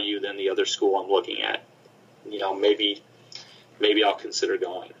more value than the other school I'm looking at. Maybe I'll consider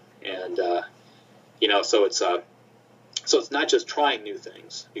going. And so it's not just trying new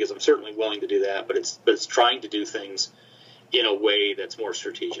things, because I'm certainly willing to do that, but it's trying to do things in a way that's more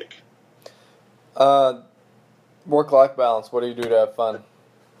strategic. Work-life balance. What do you do to have fun?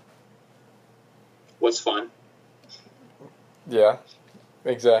 What's fun? Yeah,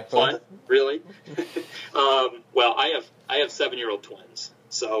 exactly. Fun, really? Well, I have 7-year-old twins,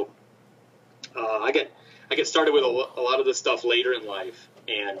 so I get started with a lot of this stuff later in life,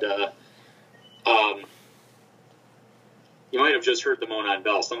 and you might have just heard the Monon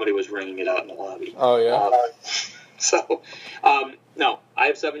bell. Somebody was ringing it out in the lobby. Oh yeah. No, I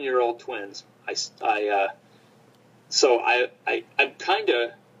have 7-year-old twins.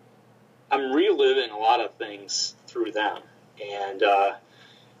 I'm reliving a lot of things through them. And, I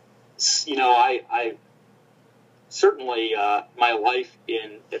certainly, my life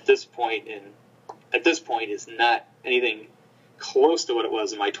at this point is not anything close to what it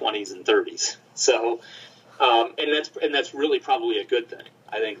was in my 20s and 30s. So, and that's really probably a good thing.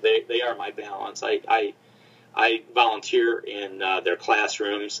 I think they are my balance. I volunteer in their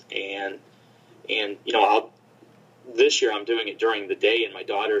classrooms, and this year I'm doing it during the day in my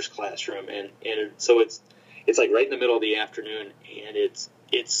daughter's classroom, and so it's like right in the middle of the afternoon, and it's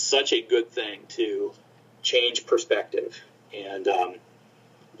such a good thing to change perspective, and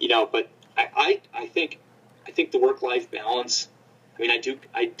but I think the work-life balance. I mean,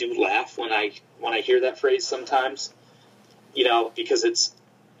 I do laugh when I hear that phrase sometimes, because it's,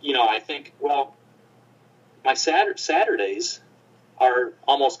 I think, well, my Saturdays are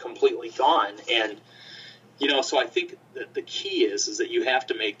almost completely gone, and so I think that the key is that you have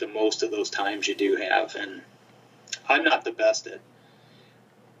to make the most of those times you do have, and I'm not the best at.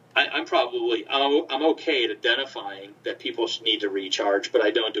 I'm okay at identifying that people need to recharge, but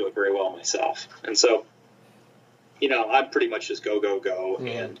I don't do it very well myself, and so I'm pretty much just go. Mm-hmm.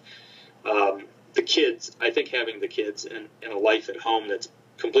 And the kids, I think having the kids and a life at home that's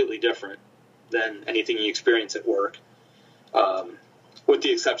completely different than anything you experience at work, with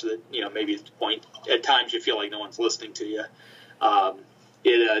the exception that, maybe at the point, at times you feel like no one's listening to you.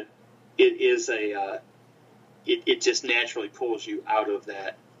 It just naturally pulls you out of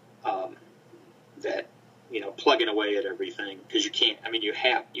that plugging away at everything, because you can't. I mean, you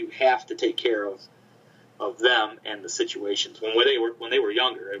have to take care of them and the situations. When they were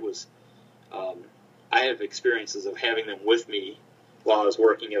younger, it was. I have experiences of having them with me while I was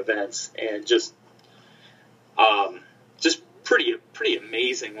working events, and just pretty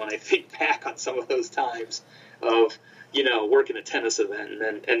amazing when I think back on some of those times of working a tennis event,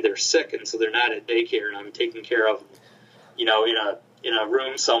 and they're sick, and so they're not at daycare, and I'm taking care of them, in a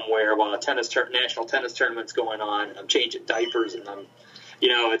room somewhere while a national tennis tournament's going on, and I'm changing diapers, and I'm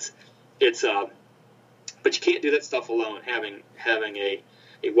but you can't do that stuff alone. Having a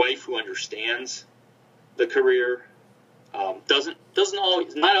wife who understands the career, Doesn't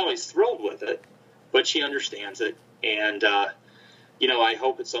always, not always thrilled with it, but she understands it. And I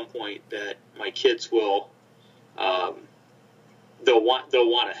hope at some point that my kids will they'll want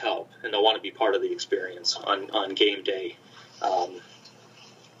to help, and they'll want to be part of the experience on game day. I'm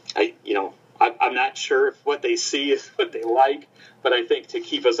not sure if what they see is what they like, but I think to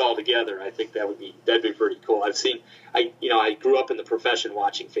keep us all together, I think that'd be pretty cool. I grew up in the profession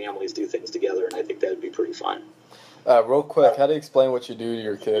watching families do things together, and I think that'd be pretty fun. Real quick, how do you explain what you do to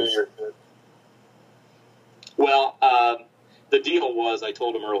your kids? Well, the deal was I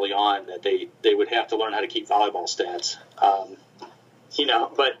told them early on that they would have to learn how to keep volleyball stats.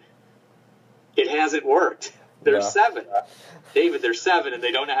 But it hasn't worked. They're 7. David, they're 7, and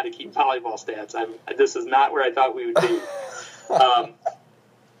they don't know how to keep volleyball stats. This is not where I thought we would be.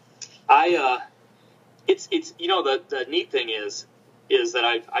 The neat thing is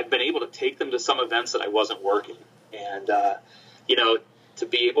that I've been able to take them to some events that I wasn't working, and to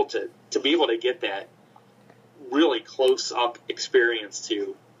be able to get that really close up experience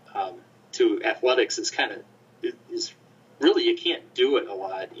to athletics is really, you can't do it a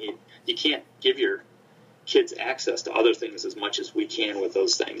lot. You can't give your kids access to other things as much as we can with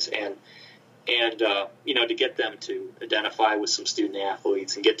those things, and to get them to identify with some student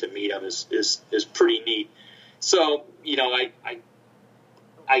athletes and get to meet them is pretty neat. So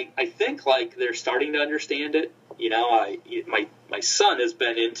I think like they're starting to understand it. My son has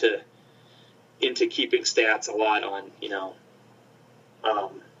been into keeping stats a lot on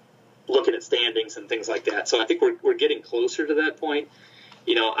looking at standings and things like that. So I think we're getting closer to that point.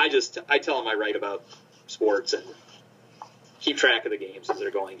 I tell them I write about sports and keep track of the games as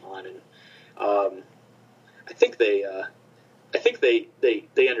they're going on, and I think they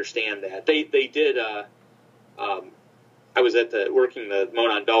understand that. They did. I was working the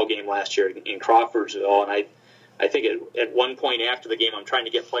Monon Bell game last year in Crawfordsville, and I think at one point after the game, I'm trying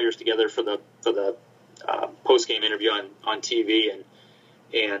to get players together for the post game interview on TV,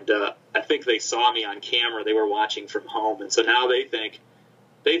 and I think they saw me on camera. They were watching from home, and so now they think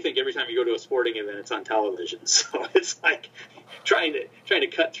every time you go to a sporting event, it's on television. So it's like trying to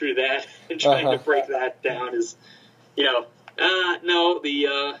cut through that and trying to break that down is,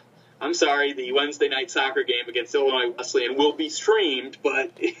 I'm sorry, the Wednesday night soccer game against Illinois Wesleyan will be streamed,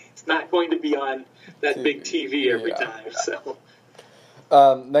 but it's not going to be on that big TV every time. So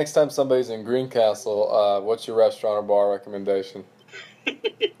next time somebody's in Greencastle, what's your restaurant or bar recommendation?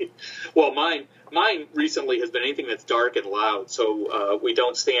 Well, mine recently has been anything that's dark and loud, so we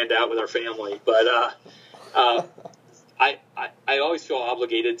don't stand out with our family. But I always feel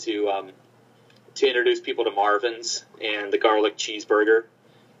obligated to introduce people to Marvin's and the garlic cheeseburger.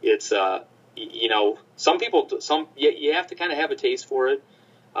 It's some people you have to kind of have a taste for it,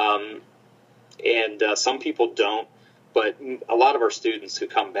 and some people don't. But a lot of our students who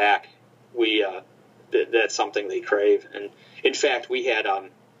come back, that's something they crave. And in fact, we had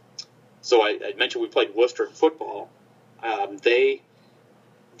so I mentioned we played Worcester in football.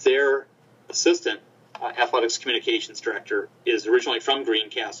 Their assistant athletics communications director is originally from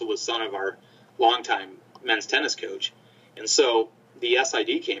Greencastle, was son of our longtime men's tennis coach, and so the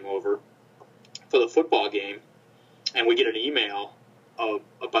SID came over for the football game, and we get an email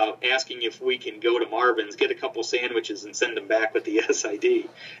about asking if we can go to Marvin's, get a couple sandwiches, and send them back with the SID.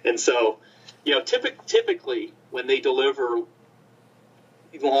 And so, typically when they deliver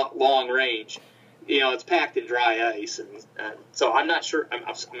long range, it's packed in dry ice, and so I'm not sure.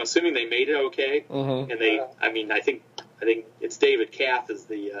 I'm assuming they made it okay, and I think it's David Kath is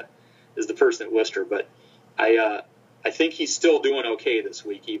the person at Worcester, but I think he's still doing okay this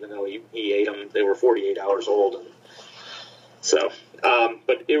week, even though he ate them. They were 48 hours old, and so.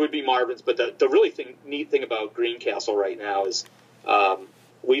 But it would be Marvin's. But the really neat thing about Greencastle right now is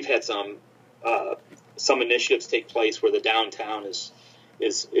we've had some initiatives take place where the downtown is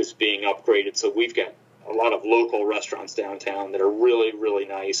being upgraded. So we've got a lot of local restaurants downtown that are really, really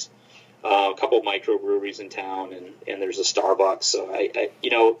nice. A couple of microbreweries in town, and there's a Starbucks. So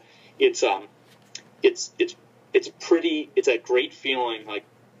it's a great feeling, like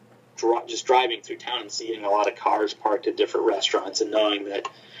just driving through town and seeing a lot of cars parked at different restaurants, and knowing that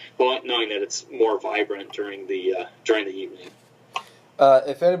it's more vibrant during the evening.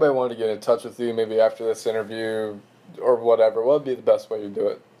 If anybody wanted to get in touch with you, maybe after this interview or whatever, what would be the best way to do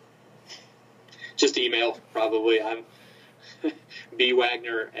it? Just email, probably. I'm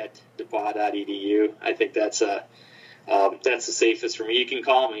bwagner@depaw.edu. I think that's the safest for me. You can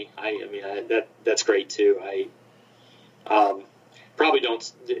call me. That's great too. Probably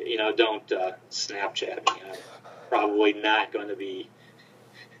don't Snapchat me. I'm probably not going to be.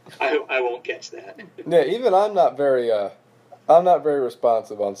 I won't catch that. Yeah, even I'm not very I'm not very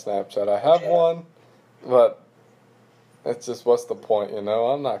responsive on Snapchat. I have one, but it's just, what's the point, you know?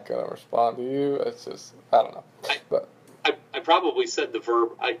 I'm not going to respond to you. It's just, I don't know. But I probably said the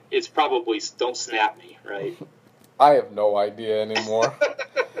verb. It's probably don't snap me, right? I have no idea anymore.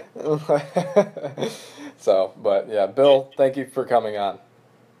 So, but yeah, Bill, thank you for coming on.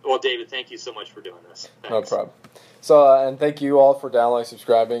 Well, David, thank you so much for doing this. Thanks. No problem. So, and thank you all for downloading,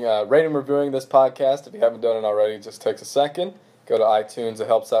 subscribing, rating, and reviewing this podcast. If you haven't done it already, it just takes a second. Go to iTunes. It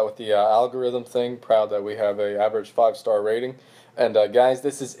helps out with the algorithm thing. Proud that we have an average 5-star rating. And guys,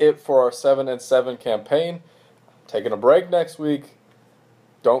 this is it for our 7-7 campaign. Taking a break next week.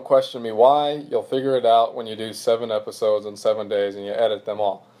 Don't question me why. You'll figure it out when you do 7 episodes in 7 days and you edit them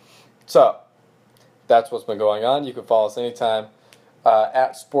all. So, that's what's been going on. You can follow us anytime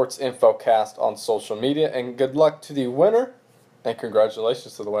at Sports Infocast on social media. And good luck to the winner. And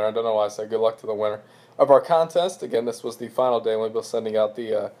congratulations to the winner. I don't know why I said good luck to the winner of our contest. Again, this was the final day. We'll be sending out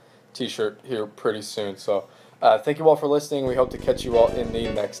the t-shirt here pretty soon. So, thank you all for listening. We hope to catch you all in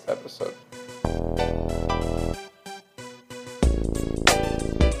the next episode.